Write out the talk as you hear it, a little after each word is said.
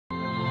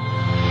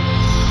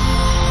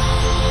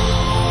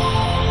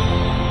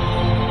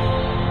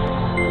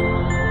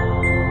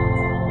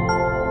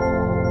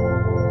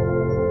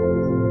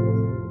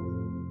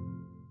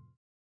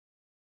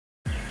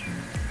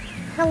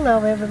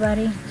Hello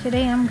everybody,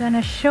 today I'm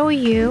gonna show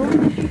you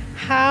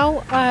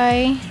how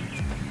I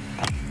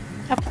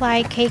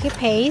apply keiki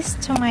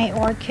paste to my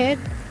orchid.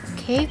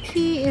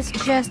 Keiki is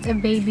just a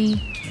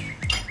baby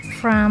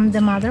from the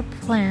mother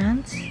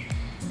plant.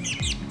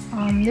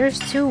 There's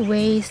two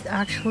ways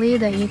actually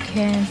that you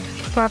can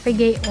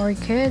propagate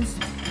orchids.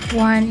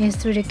 One is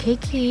through the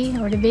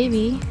keiki or the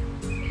baby,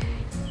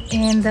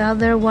 and the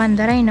other one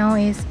that I know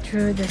is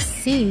through the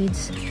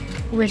seeds,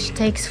 which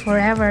takes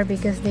forever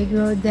because they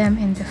grow them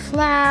in the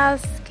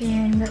flask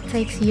and that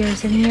takes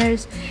years and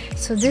years.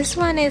 So this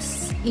one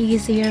is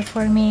easier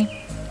for me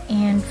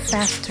and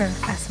faster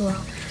as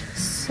well.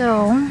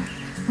 So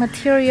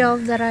material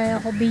that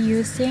I'll be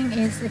using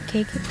is a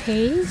keiki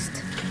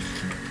paste.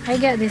 I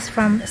got this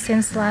from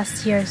since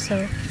last year,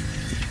 so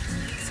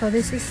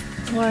this is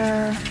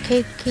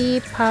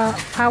keiki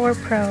Power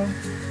Pro,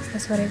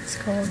 that's what it's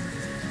called.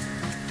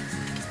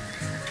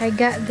 I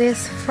got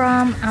this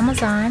from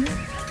Amazon.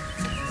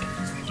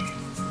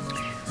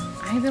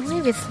 I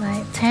believe it's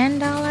like $10,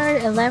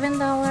 $11,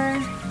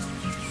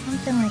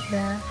 something like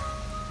that.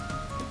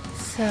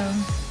 So,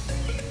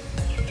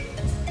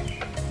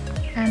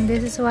 and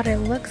this is what it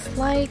looks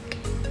like.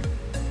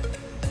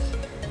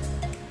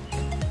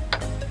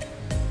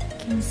 You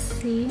can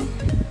see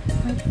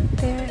right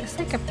there. It's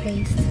like a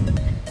paste.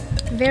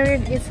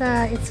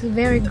 It's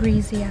very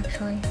greasy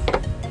actually.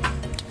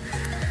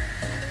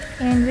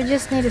 And we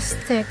just need a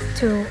stick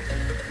to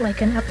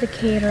like an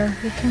applicator.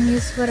 You can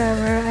use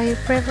whatever. I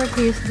prefer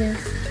to use this.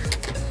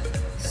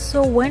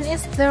 So when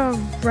is the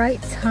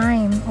right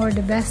time or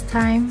the best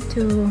time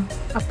to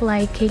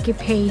apply keiki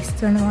paste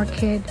to an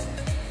orchid?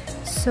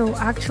 So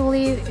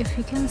actually, if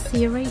you can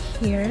see right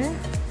here,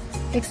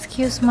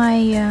 excuse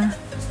my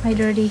my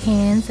dirty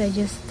hands, I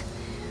just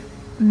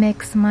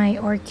mix my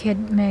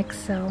orchid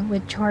mix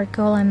with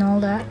charcoal and all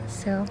that,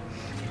 so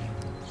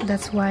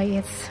that's why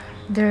it's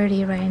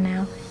dirty right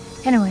now.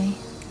 Anyway,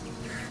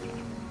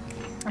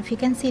 if you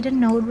can see the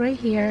node right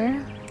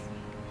here,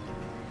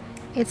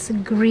 it's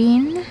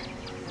green.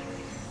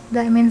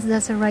 That means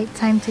that's the right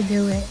time to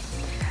do it.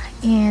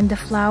 And the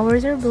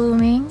flowers are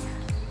blooming,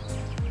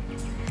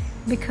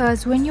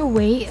 because when you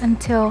wait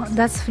until,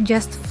 that's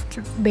just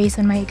based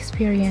on my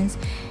experience,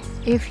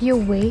 if you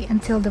wait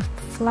until the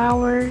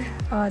flower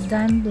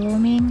done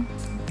blooming,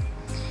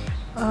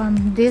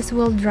 this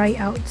will dry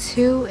out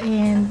too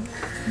and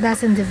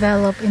doesn't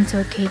develop into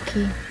a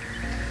keiki.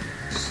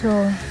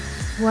 So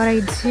what I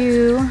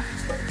do,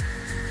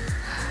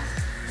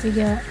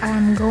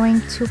 I'm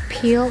going to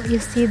peel. You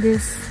see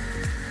this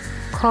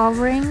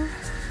covering?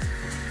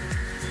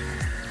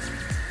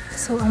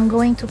 So I'm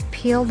going to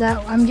peel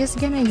that. I'm just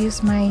gonna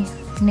use my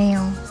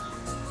nail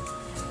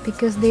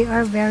because they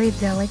are very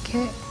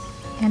delicate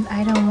and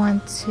I don't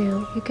want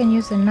to. You can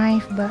use a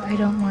knife, but I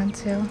don't want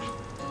to.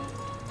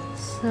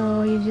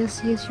 So you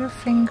just use your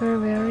finger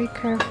very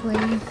carefully,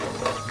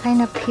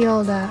 kind of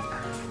peel that.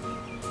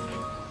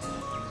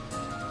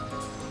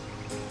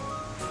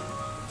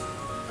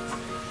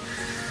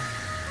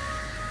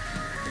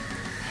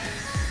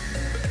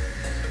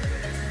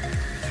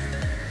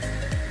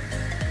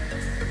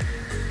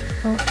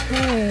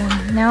 Okay,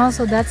 now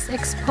so that's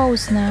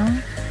exposed now,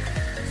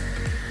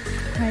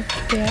 right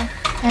there.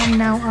 And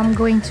now I'm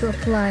going to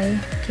apply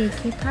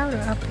keiki powder,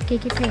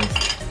 keiki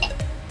paste.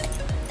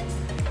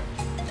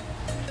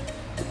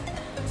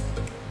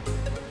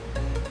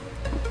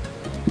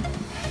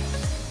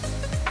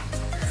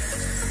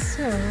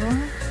 So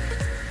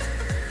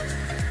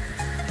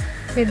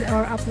with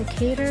our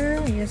applicator,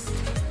 we just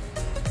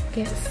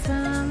get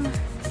some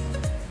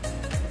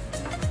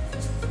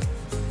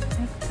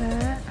like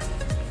that.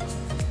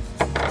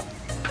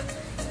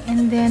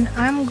 And then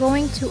I'm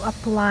going to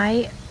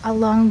apply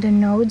along the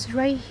nodes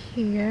right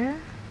here.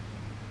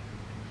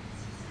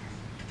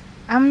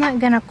 I'm not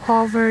gonna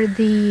cover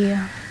the,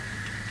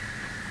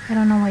 I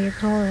don't know what you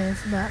call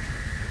this, but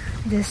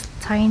this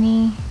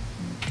tiny,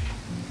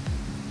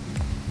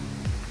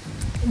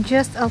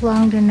 just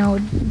along the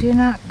node. Do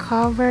not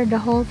cover the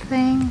whole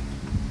thing,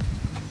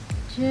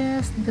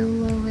 just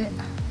below it,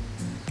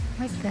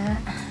 like that.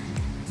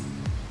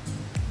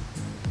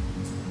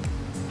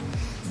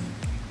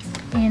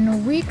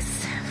 In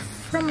weeks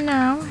from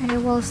now,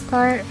 it will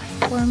start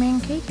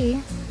forming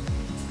keiki.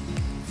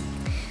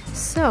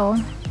 So,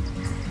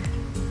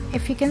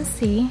 if you can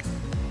see,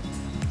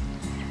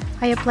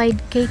 I applied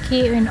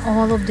keiki in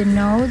all of the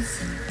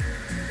nodes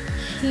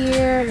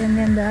here and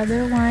then the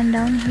other one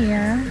down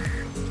here,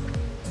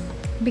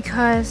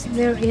 because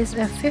there is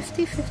a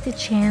 50-50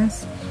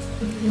 chance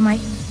you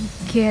might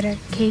get a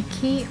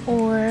keiki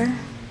or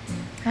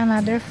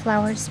another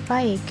flower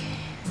spike.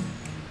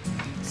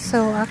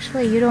 So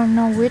actually you don't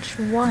know which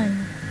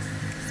one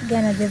is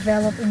gonna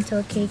develop into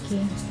a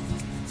keiki.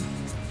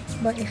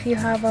 But if you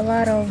have a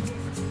lot of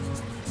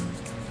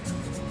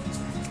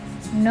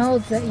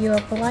nodes that you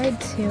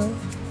applied to,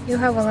 you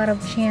have a lot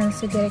of chance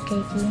to get a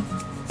keiki.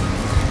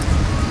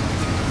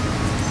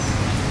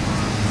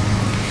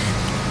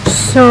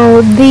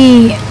 So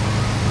the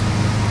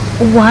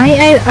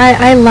why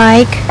I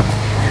like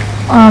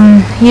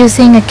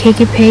using a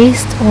keiki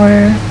paste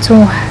or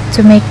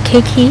to make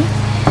keiki.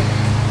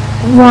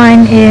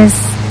 One is,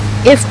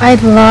 if I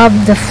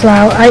love the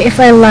flower, if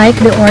I like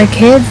the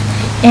orchid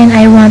and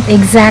I want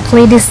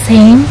exactly the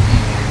same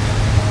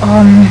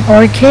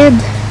orchid,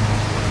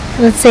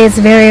 let's say it's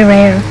very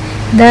rare,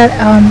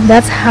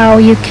 that's how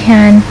you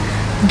can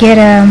get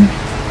a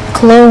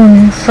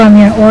clone from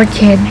your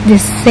orchid, the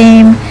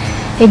same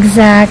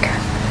exact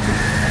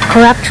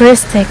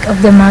characteristic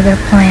of the mother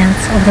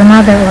plants, of the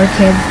mother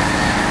orchid.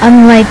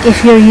 Unlike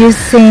if you're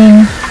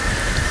using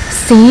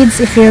seeds,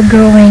 if you're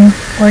growing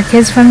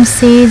orchids from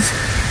seeds,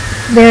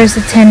 there's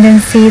a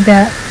tendency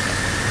that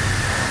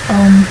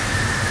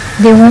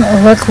they won't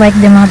look like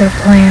the mother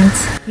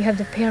plants. You have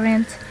the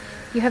parent,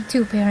 you have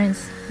two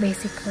parents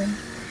basically.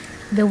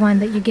 The one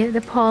that you get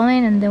the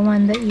pollen and the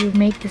one that you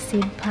make the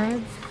seed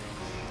pods.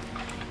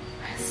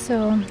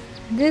 So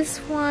this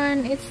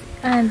one, it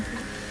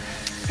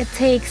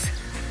takes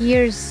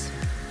years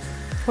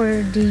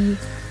for the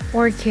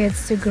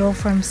orchids to grow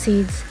from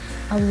seeds.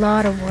 A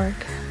lot of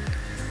work.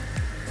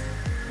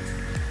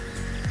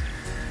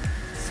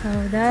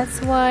 So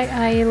that's why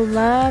I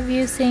love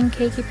using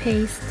keiki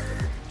paste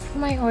for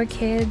my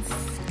orchids,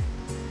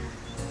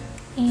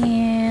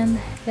 and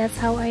that's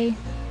how I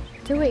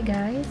do it,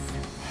 guys.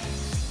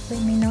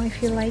 Let me know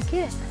if you like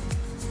it,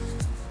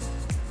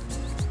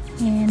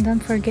 and don't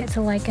forget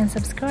to like and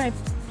subscribe.